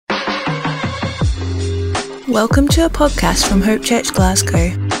Welcome to a podcast from Hope Church Glasgow.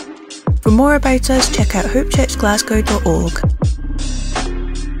 For more about us, check out hopechurchglasgow.org.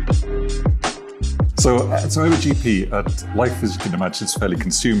 So I'm a GP, and life, as you can imagine, is fairly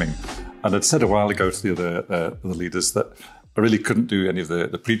consuming. And I'd said a while ago to the other leaders that I really couldn't do any of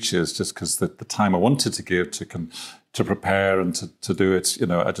the preachers just because the time I wanted to give to prepare and to do it,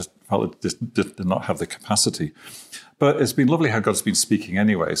 I just felt it just did not have the capacity. But it's been lovely how God's been speaking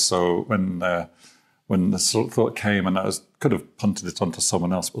anyway. So when the sort of thought came, and I could have punted it onto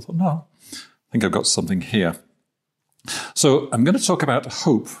someone else, but I thought, no, I think I've got something here. So I'm going to talk about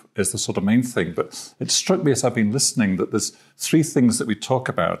hope as the sort of main thing, but it struck me as I've been listening that there's three things that we talk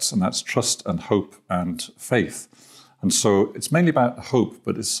about, and that's trust and hope and faith. And so it's mainly about hope,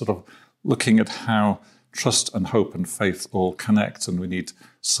 but it's sort of looking at how trust and hope and faith all connect, and we need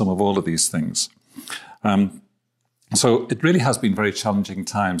some of all of these things. So it really has been very challenging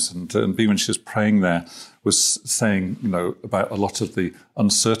times, and Bea, when she was praying there, was saying, about a lot of the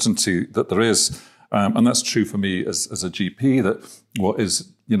uncertainty that there is. And that's true for me as a GP, that what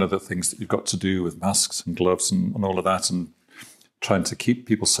is, the things that you've got to do with masks and gloves and all of that, and trying to keep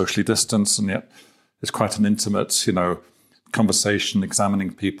people socially distanced, and yet it's quite an intimate, conversation,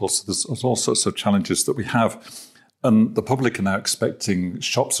 examining people. So there's all sorts of challenges that we have. And the public are now expecting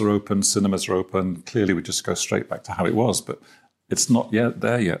shops are open, cinemas are open. Clearly, we just go straight back to how it was, but it's not yet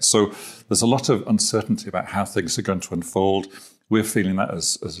there yet. So there's a lot of uncertainty about how things are going to unfold. We're feeling that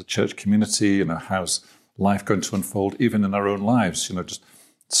as a church community, how's life going to unfold, even in our own lives, just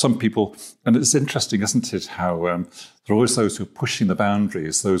some people. And it's interesting, isn't it, how there are always those who are pushing the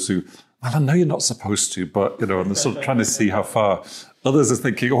boundaries, those who, well, I know you're not supposed to, but, and they're sort of trying to see how far. Others are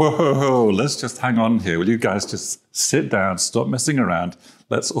thinking, whoa, let's just hang on here. Will you guys just sit down, stop messing around?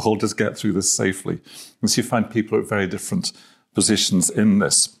 Let's all just get through this safely. And so you find people at very different positions in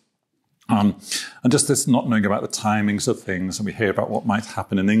this. And just this not knowing about the timings of things, and we hear about what might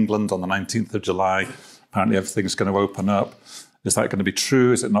happen in England on the 19th of July. Apparently everything's going to open up. Is that going to be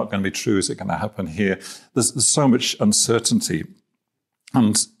true? Is it not going to be true? Is it going to happen here? There's so much uncertainty.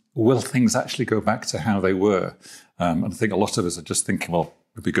 And will things actually go back to how they were? And I think a lot of us are just thinking, well,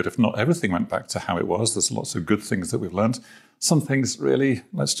 it'd be good if not everything went back to how it was. There's lots of good things that we've learned. Some things really,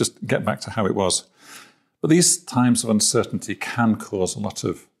 let's just get back to how it was. But these times of uncertainty can cause a lot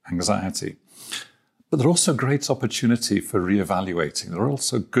of anxiety. But they're also a great opportunity for reevaluating. They're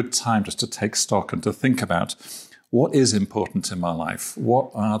also a good time just to take stock and to think about what is important in my life.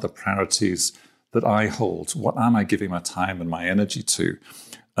 What are the priorities that I hold? What am I giving my time and my energy to?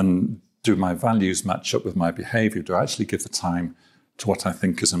 And do my values match up with my behavior? Do I actually give the time to what I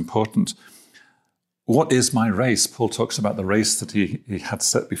think is important? What is my race? Paul talks about the race that he had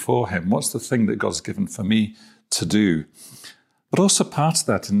set before him. What's the thing that God's given for me to do? But also part of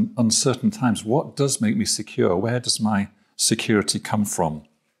that, in uncertain times, what does make me secure? Where does my security come from?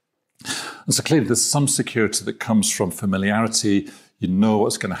 And so clearly there's some security that comes from familiarity. You know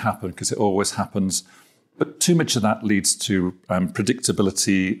what's going to happen because it always happens. But too much of that leads to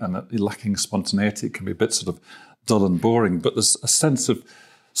predictability and lacking spontaneity. It can be a bit sort of dull and boring, but there's a sense of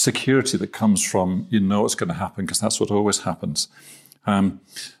security that comes from, what's going to happen because that's what always happens.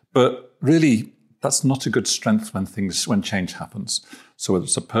 But really, that's not a good strength when change happens. So whether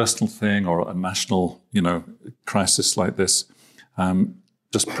it's a personal thing or a national, crisis like this,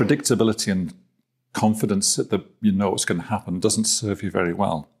 just predictability and confidence that what's going to happen doesn't serve you very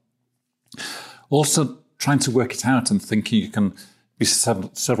well. Also, trying to work it out and thinking you can be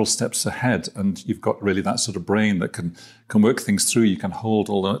several steps ahead, and you've got really that sort of brain that can work things through. You can hold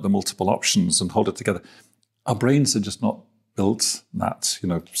all the multiple options and hold it together. Our brains are just not built that.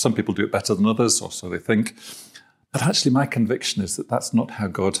 Some people do it better than others, or so they think. But actually, my conviction is that that's not how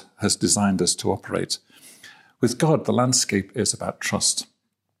God has designed us to operate. With God, the landscape is about trust.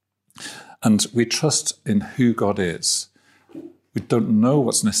 And we trust in who God is. We don't know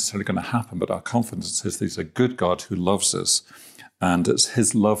what's necessarily going to happen, but our confidence is that he's a good God who loves us. And it's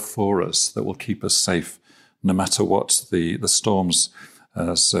his love for us that will keep us safe, no matter what the storms,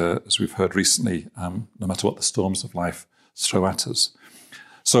 as we've heard recently, no matter what the storms of life throw at us.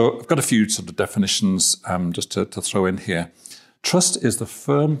 So I've got a few sort of definitions just to throw in here. Trust is the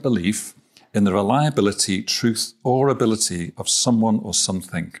firm belief in the reliability, truth, or ability of someone or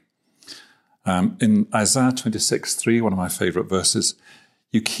something. In Isaiah 26:3, one of my favourite verses,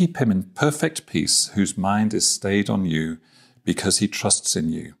 you keep him in perfect peace whose mind is stayed on you because he trusts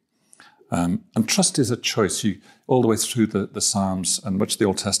in you. And trust is a choice. All the way through the Psalms and much of the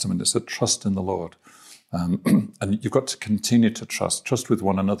Old Testament is a trust in the Lord. And you've got to continue to trust with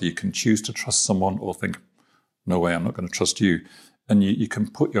one another. You can choose to trust someone or think, no way, I'm not going to trust you. and you can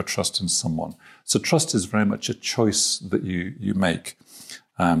put your trust in someone. So trust is very much a choice that you make.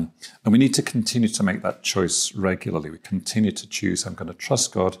 And we need to continue to make that choice regularly. We continue to choose, I'm going to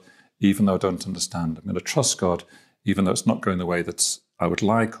trust God even though I don't understand. I'm going to trust God even though it's not going the way that I would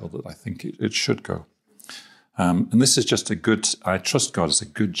like or that I think it should go. And this is just I trust God as a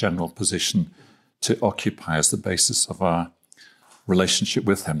good general position to occupy as the basis of our relationship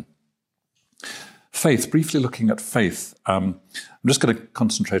with him. Faith, briefly looking at faith, I'm just going to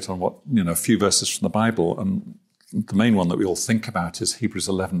concentrate on a few verses from the Bible, and the main one that we all think about is Hebrews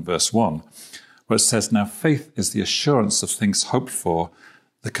 11, verse 1, where it says, now faith is the assurance of things hoped for,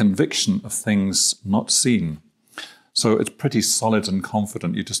 the conviction of things not seen. So it's pretty solid and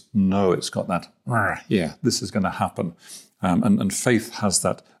confident. You just know it's got that, yeah, this is going to happen. And faith has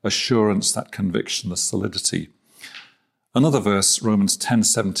that assurance, that conviction, the solidity. Another verse, Romans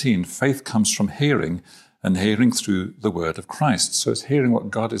 10:17, faith comes from hearing, and hearing through the word of Christ. So it's hearing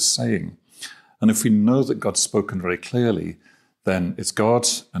what God is saying. And if we know that God's spoken very clearly, then it's God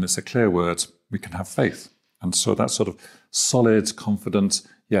and it's a clear word, we can have faith. And so that sort of solid, confident,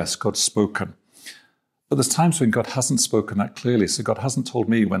 yes, God's spoken. But there's times when God hasn't spoken that clearly. So God hasn't told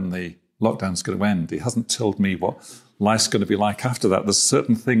me when the lockdown's going to end. He hasn't told me what life's going to be like after that. There's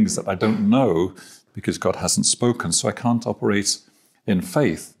certain things that I don't know because God hasn't spoken. So I can't operate in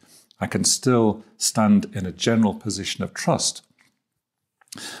faith. I can still stand in a general position of trust.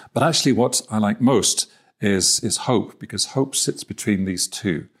 But actually what I like most is hope, because hope sits between these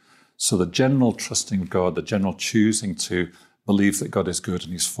two. So the general trusting of God, the general choosing to believe that God is good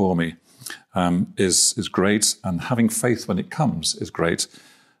and he's for me, is great. And having faith when it comes is great.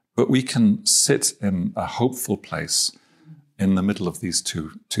 But we can sit in a hopeful place in the middle of these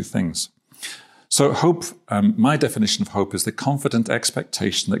two things. So hope, my definition of hope is the confident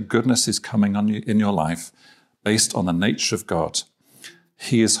expectation that goodness is coming on you in your life based on the nature of God.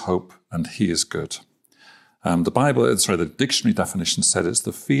 He is hope and he is good. The dictionary definition said it's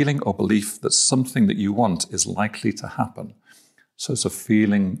the feeling or belief that something that you want is likely to happen. So it's a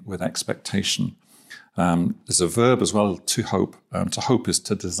feeling with expectation. There's a verb as well, to hope. To hope is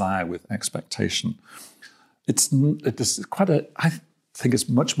to desire with expectation. I think it's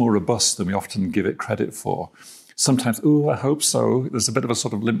much more robust than we often give it credit for. Sometimes, I hope so. There's a bit of a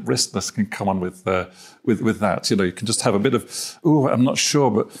sort of limp wristness can come on with that. You can just have a bit of, I'm not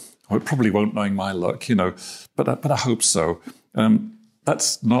sure, but it probably won't knowing my luck, but I hope so.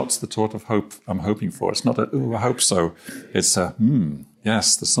 That's not the sort of hope I'm hoping for. It's not I hope so. It's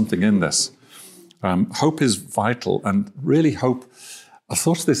yes, there's something in this. Hope is vital, and really hope, I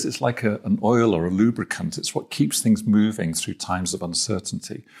thought of this, it's like an oil or a lubricant. It's what keeps things moving through times of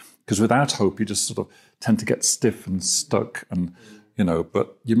uncertainty. Because without hope, you just sort of tend to get stiff and stuck and,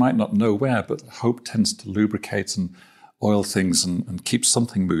 but you might not know where, but hope tends to lubricate and oil things and keep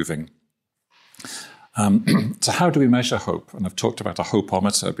something moving. So how do we measure hope? And I've talked about a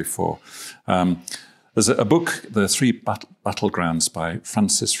hopeometer before. There's a book, The Three Battlegrounds by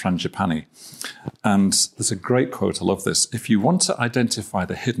Francis Frangipani. And there's a great quote, I love this. If you want to identify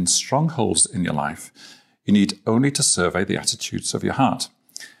the hidden strongholds in your life, you need only to survey the attitudes of your heart.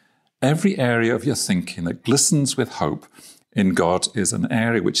 Every area of your thinking that glistens with hope in God is an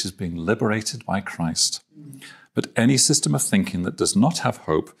area which is being liberated by Christ. But any system of thinking that does not have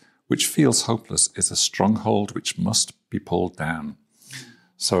hope, which feels hopeless, is a stronghold which must be pulled down.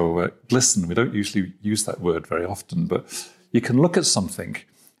 So glisten, we don't usually use that word very often, but you can look at something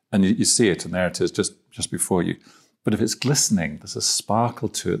and you see it, and there it is just before you. But if it's glistening, there's a sparkle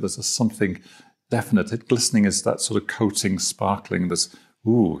to it, there's something definite. Glistening is that sort of coating, sparkling. There's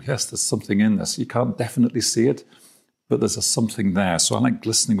something in this. You can't definitely see it, but there's something there. So I like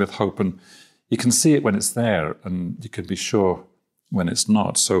glistening with hope, and you can see it when it's there, and you can be sure when it's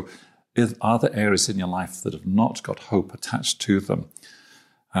not. So are there areas in your life that have not got hope attached to them?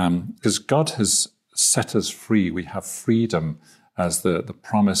 Because God has set us free. We have freedom as the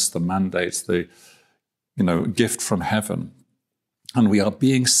promise, the mandate, the gift from heaven. And we are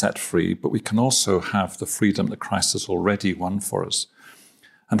being set free, but we can also have the freedom that Christ has already won for us.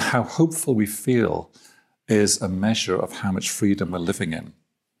 And how hopeful we feel is a measure of how much freedom we're living in.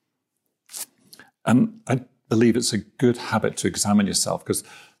 And I believe it's a good habit to examine yourself, because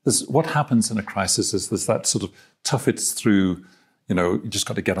what happens in a crisis is there's that sort of tough it through, you just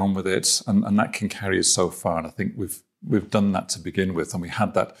got to get on with it, and that can carry us so far. And I think we've done that to begin with, and we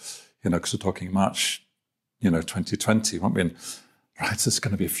had that, because we're talking March, 2020, weren't we? And, right, it's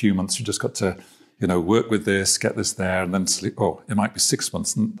going to be a few months. We just got to, work with this, get this there, and then sleep. Oh, it might be 6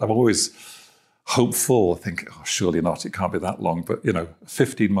 months. And I'm always hopeful. I think, surely not. It can't be that long. But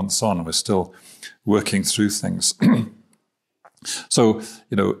 15 months on, and we're still working through things. So,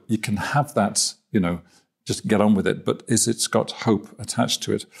 you can have that, just get on with it, but is it's got hope attached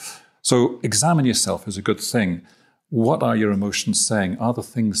to it? So examine yourself is a good thing. What are your emotions saying? Are the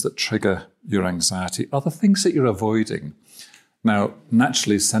things that trigger your anxiety? Are the things that you're avoiding? Now,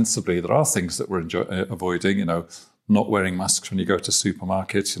 naturally, sensibly, there are things that we're avoiding, not wearing masks when you go to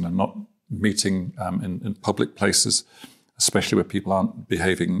supermarkets, not meeting in public places, especially where people aren't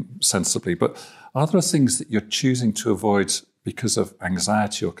behaving sensibly. But are there things that you're choosing to avoid because of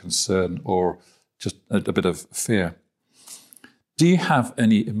anxiety or concern or just a bit of fear? Do you have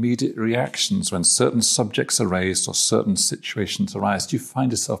any immediate reactions when certain subjects are raised or certain situations arise? Do you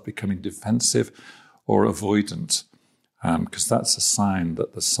find yourself becoming defensive or avoidant? Because that's a sign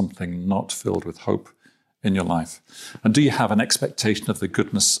that there's something not filled with hope in your life. And do you have an expectation of the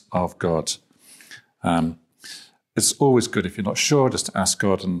goodness of God? It's always good, if you're not sure, just to ask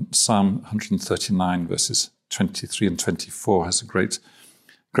God. And Psalm 139, verses 23 and 24 has a great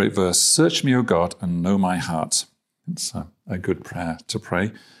verse. Search me, O God, and know my heart. It's a good prayer to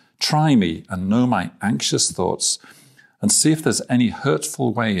pray. Try me and know my anxious thoughts, and see if there's any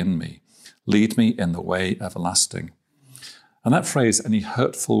hurtful way in me. Lead me in the way everlasting. And that phrase, any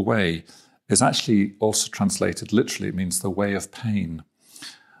hurtful way, is actually also translated literally. It means the way of pain.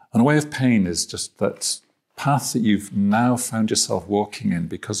 And a way of pain is just that path that you've now found yourself walking in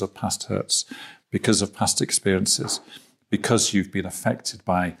because of past hurts, because of past experiences, because you've been affected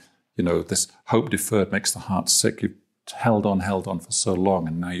by, this hope deferred makes the heart sick. You've held on for so long,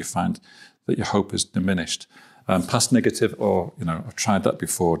 and now you find that your hope is diminished. Past negative, or, I've tried that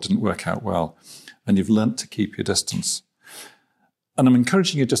before, it didn't work out well. And you've learnt to keep your distance. And I'm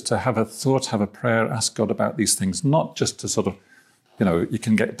encouraging you just to have a thought, have a prayer, ask God about these things, not just to sort of, you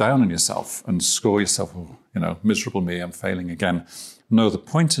can get down on yourself and score yourself, miserable me, I'm failing again. No, the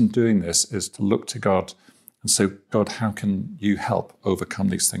point in doing this is to look to God and say, God, how can you help overcome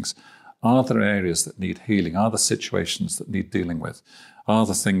these things? Are there areas that need healing? Are there situations that need dealing with? Are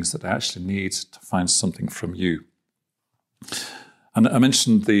there things that I actually need to find something from you? And I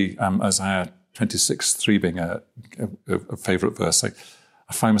mentioned the Isaiah 26:3 being a favourite verse.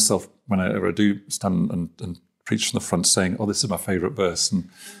 I find myself, whenever I do stand and preach from the front, saying, this is my favourite verse, and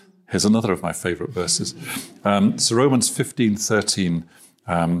here's another of my favourite verses. So Romans 15:13,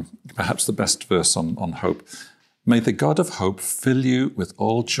 perhaps the best verse on hope. May the God of hope fill you with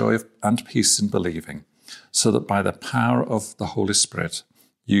all joy and peace in believing, so that by the power of the Holy Spirit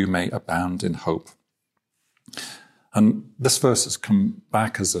you may abound in hope. And this verse has come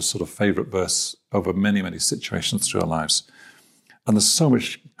back as a sort of favourite verse over many, many situations through our lives. And there's so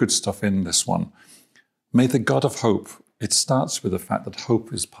much good stuff in this one. May the God of hope, it starts with the fact that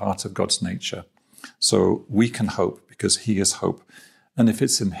hope is part of God's nature. So we can hope because he is hope. And if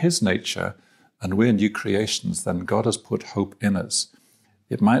it's in his nature and we're new creations, then God has put hope in us.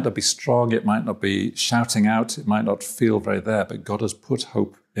 It might not be strong, it might not be shouting out, it might not feel very there, but God has put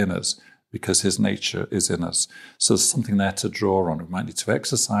hope in us because his nature is in us. So there's something there to draw on. We might need to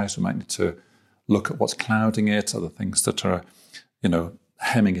exercise, we might need to look at what's clouding it, other things that are,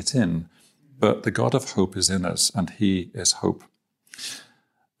 hemming it in. But the God of hope is in us, and he is hope.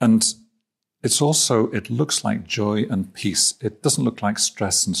 And it looks like joy and peace. It doesn't look like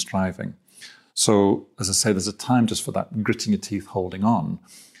stress and striving. So, as I say, there's a time just for that gritting your teeth, holding on.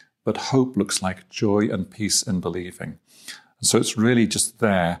 But hope looks like joy and peace in believing. And so it's really just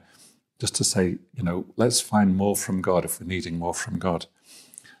there, just to say, let's find more from God if we're needing more from God.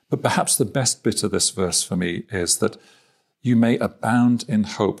 But perhaps the best bit of this verse for me is that you may abound in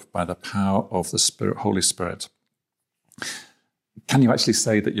hope by the power of the Holy Spirit. Can you actually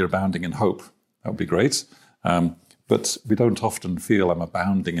say that you're abounding in hope? That would be great. But we don't often feel I'm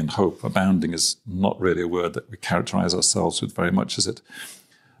abounding in hope. Abounding is not really a word that we characterize ourselves with very much, is it?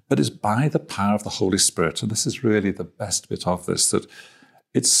 But it's by the power of the Holy Spirit. And this is really the best bit of this, that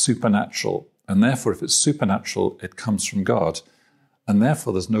it's supernatural. And therefore, if it's supernatural, it comes from God. And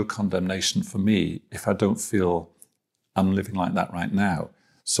therefore, there's no condemnation for me if I don't feel I'm living like that right now.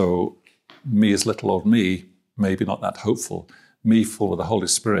 So me as little old me, maybe not that hopeful. Me full of the Holy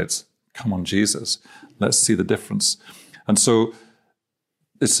Spirit. Come on, Jesus. Let's see the difference. And so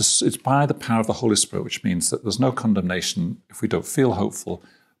it's by the power of the Holy Spirit, which means that there's no condemnation if we don't feel hopeful,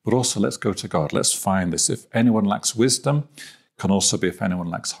 but also let's go to God. Let's find this. If anyone lacks wisdom, can also be if anyone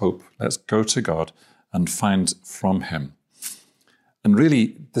lacks hope. Let's go to God and find from him. And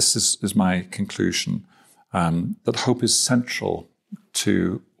really, this is my conclusion, that hope is central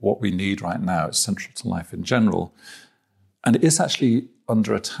to what we need right now. It's central to life in general. And it is actually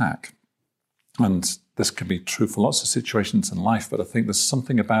under attack. And this can be true for lots of situations in life, but I think there's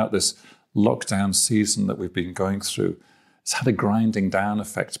something about this lockdown season that we've been going through it's had a grinding down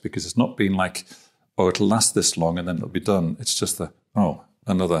effect, because it's not been like, oh, it'll last this long and then it'll be done. It's just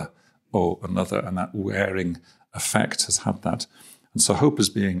another, and that wearing effect has had that. And so hope is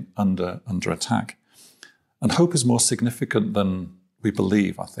being under attack. And hope is more significant than we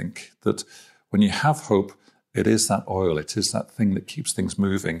believe, I think, that when you have hope, it is that oil, it is that thing that keeps things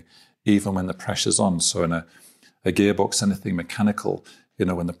moving, even when the pressure's on. So in a gearbox, anything mechanical,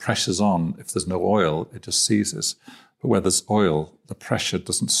 when the pressure's on, if there's no oil, it just seizes. But where there's oil, the pressure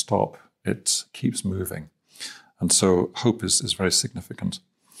doesn't stop, it keeps moving. And so hope is very significant.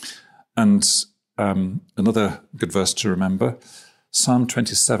 And another good verse to remember, Psalm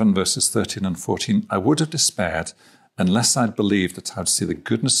 27, verses 13 and 14, I would have despaired unless I'd believed that I'd see the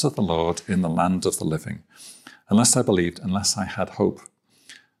goodness of the Lord in the land of the living. Unless I believed, unless I had hope.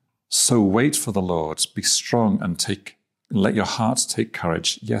 So wait for the Lord, be strong and let your hearts take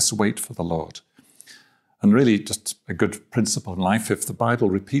courage. Yes, wait for the Lord. And really just a good principle in life, if the Bible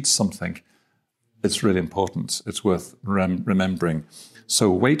repeats something, it's really important. It's worth remembering. So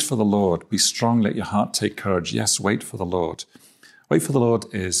wait for the Lord, be strong, let your heart take courage. Yes, wait for the Lord. Wait for the Lord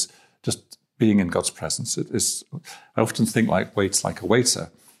is just being in God's presence. I often think wait's like a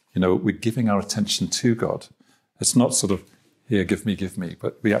waiter. We're giving our attention to God. It's not sort of, here, give me,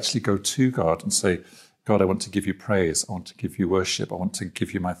 but we actually go to God and say, God, I want to give you praise. I want to give you worship. I want to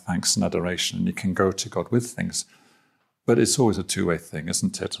give you my thanks and adoration. And you can go to God with things. But it's always a two-way thing,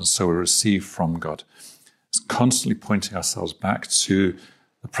 isn't it? And so we receive from God. It's constantly pointing ourselves back to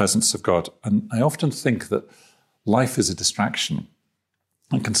the presence of God. And I often think that life is a distraction.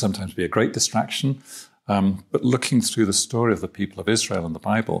 It can sometimes be a great distraction. But looking through the story of the people of Israel in the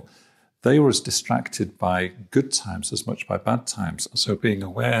Bible, they were as distracted by good times as much by bad times. So being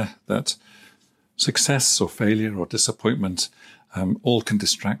aware that success or failure or disappointment all can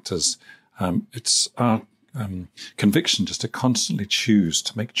distract us. It's our conviction just to constantly choose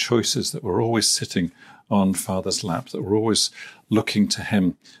to make choices that we're always sitting on Father's lap, that we're always looking to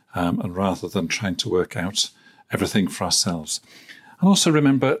him, and rather than trying to work out everything for ourselves. And also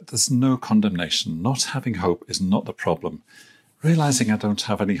remember, there's no condemnation. Not having hope is not the problem. Realizing I don't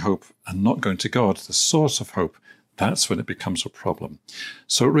have any hope and not going to God, the source of hope, that's when it becomes a problem.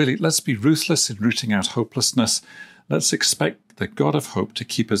 So really, let's be ruthless in rooting out hopelessness. Let's expect the God of hope to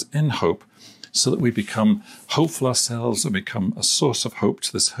keep us in hope so that we become hopeful ourselves and become a source of hope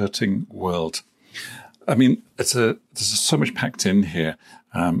to this hurting world. I mean, there's so much packed in here.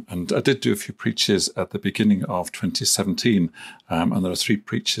 And I did do a few preaches at the beginning of 2017. And there are 3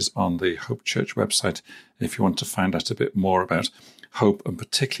 preaches on the Hope Church website if you want to find out a bit more about hope and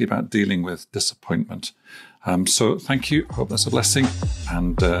particularly about dealing with disappointment. So thank you. I hope that's a blessing,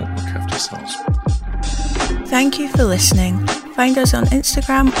 and look after yourselves. Thank you for listening. Find us on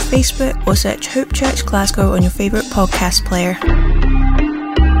Instagram, Facebook, or search Hope Church Glasgow on your favourite podcast player.